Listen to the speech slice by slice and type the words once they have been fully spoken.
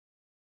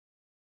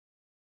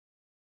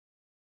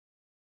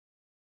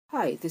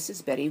Hi, this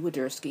is Betty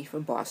Wadersky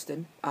from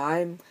Boston.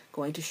 I'm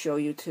going to show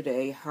you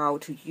today how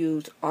to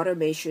use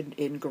automation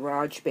in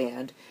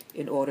GarageBand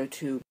in order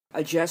to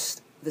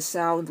adjust the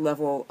sound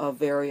level of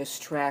various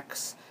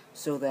tracks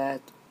so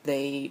that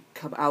they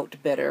come out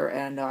better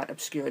and not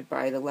obscured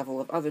by the level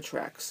of other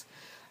tracks.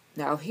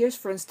 Now here's,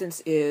 for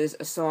instance, is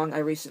a song I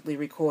recently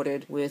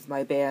recorded with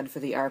my band for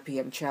the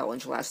RPM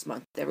Challenge last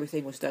month.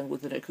 Everything was done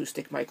with an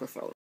acoustic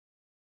microphone.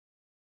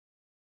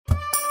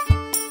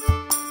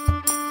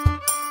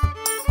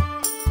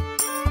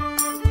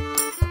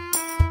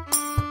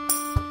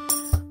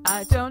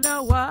 I don't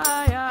know why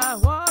I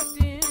walked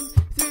in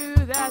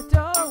through that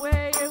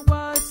doorway. It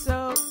was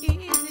so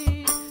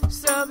easy,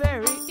 so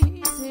very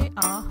easy.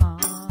 Oh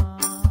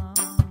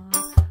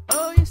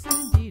yes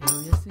indeed,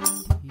 oh yes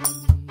indeed.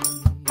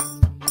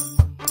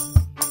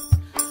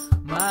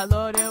 My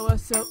Lord, it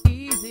was so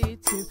easy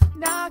to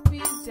knock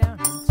me down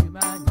into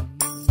my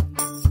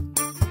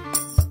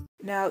knees.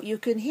 Now you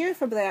can hear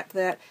from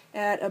that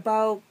at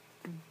about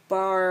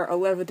bar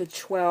 11 to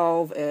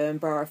 12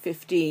 and bar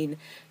 15,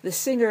 the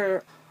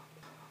singer's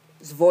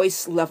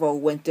voice level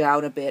went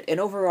down a bit, and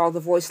overall the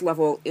voice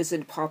level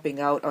isn't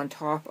popping out on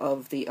top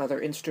of the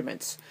other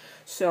instruments.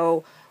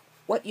 So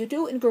what you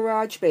do in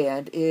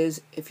GarageBand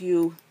is, if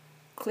you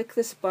click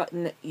this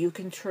button, you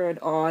can turn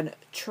on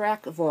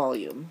track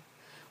volume,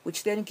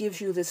 which then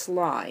gives you this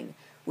line,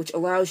 which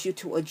allows you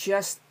to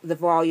adjust the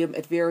volume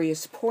at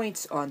various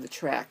points on the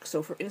track.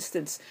 So for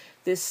instance,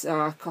 this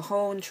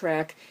Cajon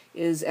track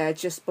is at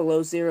just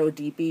below 0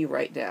 dB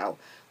right now.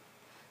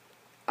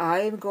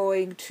 I'm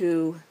going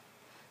to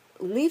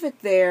leave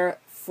it there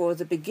for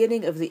the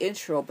beginning of the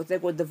intro, but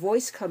then when the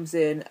voice comes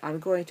in, I'm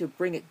going to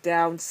bring it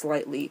down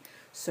slightly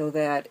so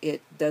that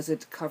it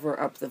doesn't cover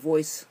up the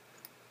voice.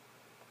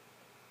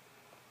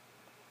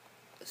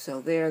 So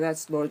there,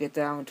 that's lowering it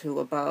down to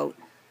about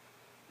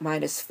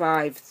minus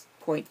 5.3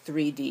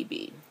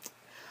 dB.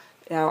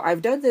 Now,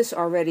 I've done this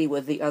already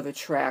with the other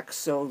tracks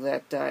so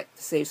that to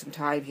save some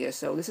time here.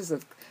 So this is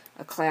a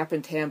clap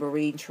and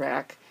tambourine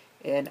track,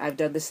 and I've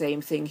done the same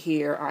thing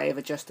here. I have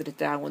adjusted it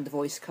down when the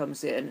voice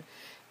comes in.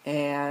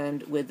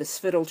 And with this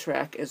fiddle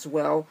track as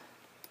well,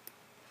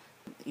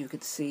 you can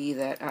see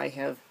that I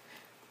have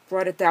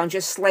brought it down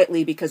just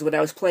slightly because when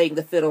I was playing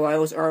the fiddle, I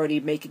was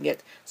already making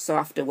it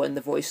softer when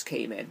the voice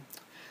came in.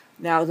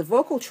 Now, the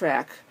vocal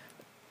track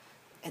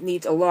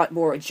needs a lot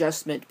more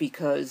adjustment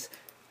because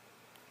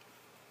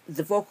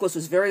the vocals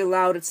was very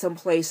loud at some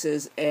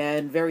places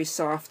and very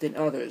soft in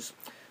others.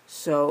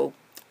 So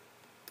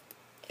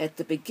at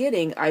the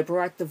beginning, I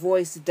brought the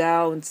voice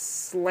down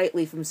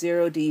slightly from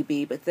 0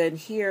 dB, but then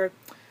here,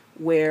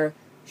 where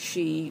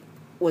she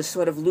was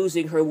sort of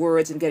losing her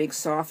words and getting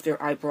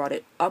softer, I brought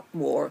it up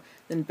more,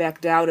 then back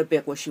down a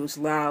bit where she was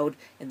loud,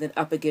 and then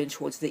up again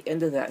towards the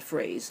end of that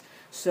phrase.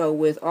 So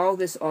with all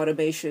this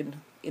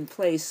automation in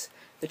place,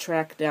 the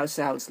track now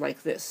sounds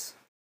like this.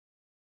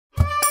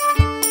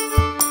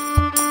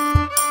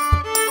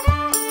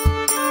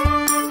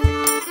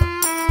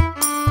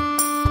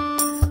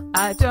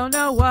 I don't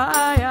know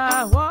why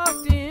I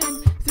walked in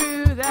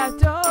through that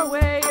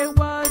doorway. It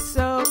was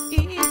so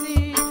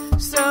easy,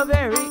 so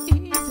very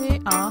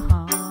easy.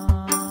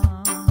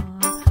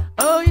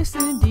 Oh yes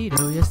indeed,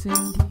 oh yes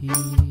indeed.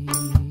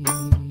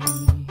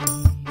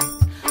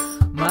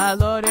 My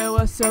Lord, it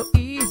was so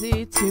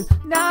easy to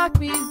knock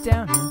me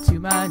down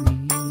into my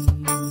knees.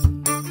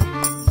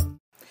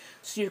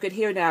 So you could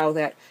hear now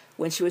that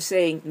when she was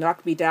saying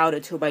knock me down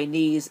into my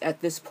knees at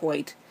this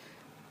point,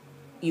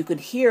 you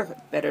could hear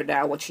better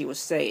now what she was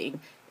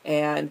saying,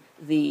 and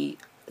the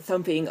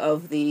thumping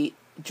of the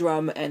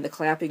drum and the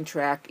clapping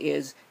track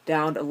is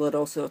down a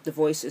little so that the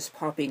voice is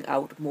popping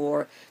out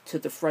more to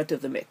the front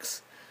of the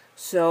mix.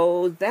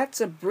 So that's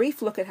a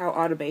brief look at how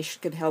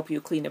automation can help you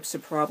clean up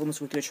some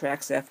problems with your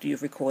tracks after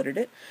you've recorded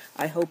it.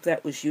 I hope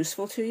that was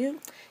useful to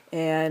you,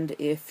 and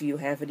if you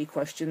have any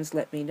questions,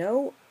 let me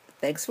know.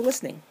 Thanks for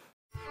listening.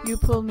 You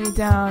pulled me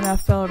down, I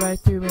fell right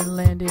through and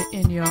landed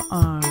in your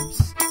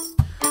arms.